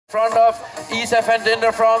Front of Isa van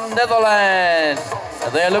Dinder from Netherlands.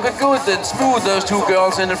 And they're looking good and smooth, those two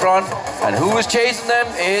girls in the front. And who is chasing them?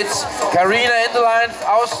 It's Karina Enderlein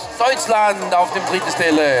aus Deutschland auf dem dritten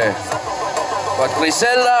Stelle. But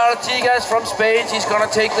Griselda Artigas from Spain, she's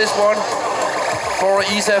gonna take this one for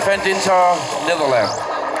Isa van Dinder,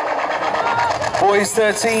 Netherlands. Boys,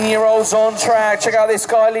 13-year-olds on track. Check out this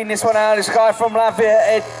guy leading this one out. This guy from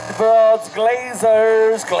Latvia, Edvards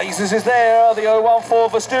Glazers. Glazers is there. The 014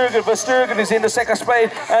 Verstegen. Verstegen is in the second space,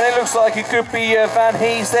 and it looks like it could be Van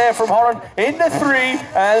Hees there from Holland in the 3.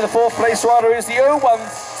 And the 4th place rider is the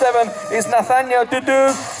 017 is Nathaniel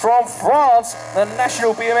Dudu from France, the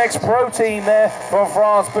national BMX pro team there from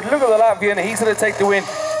France. But look at the Latvian. He's going to take the win.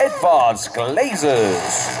 Edvards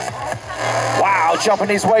Glazers. Wow, jumping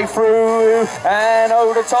his way through and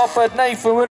over the top at Nathan.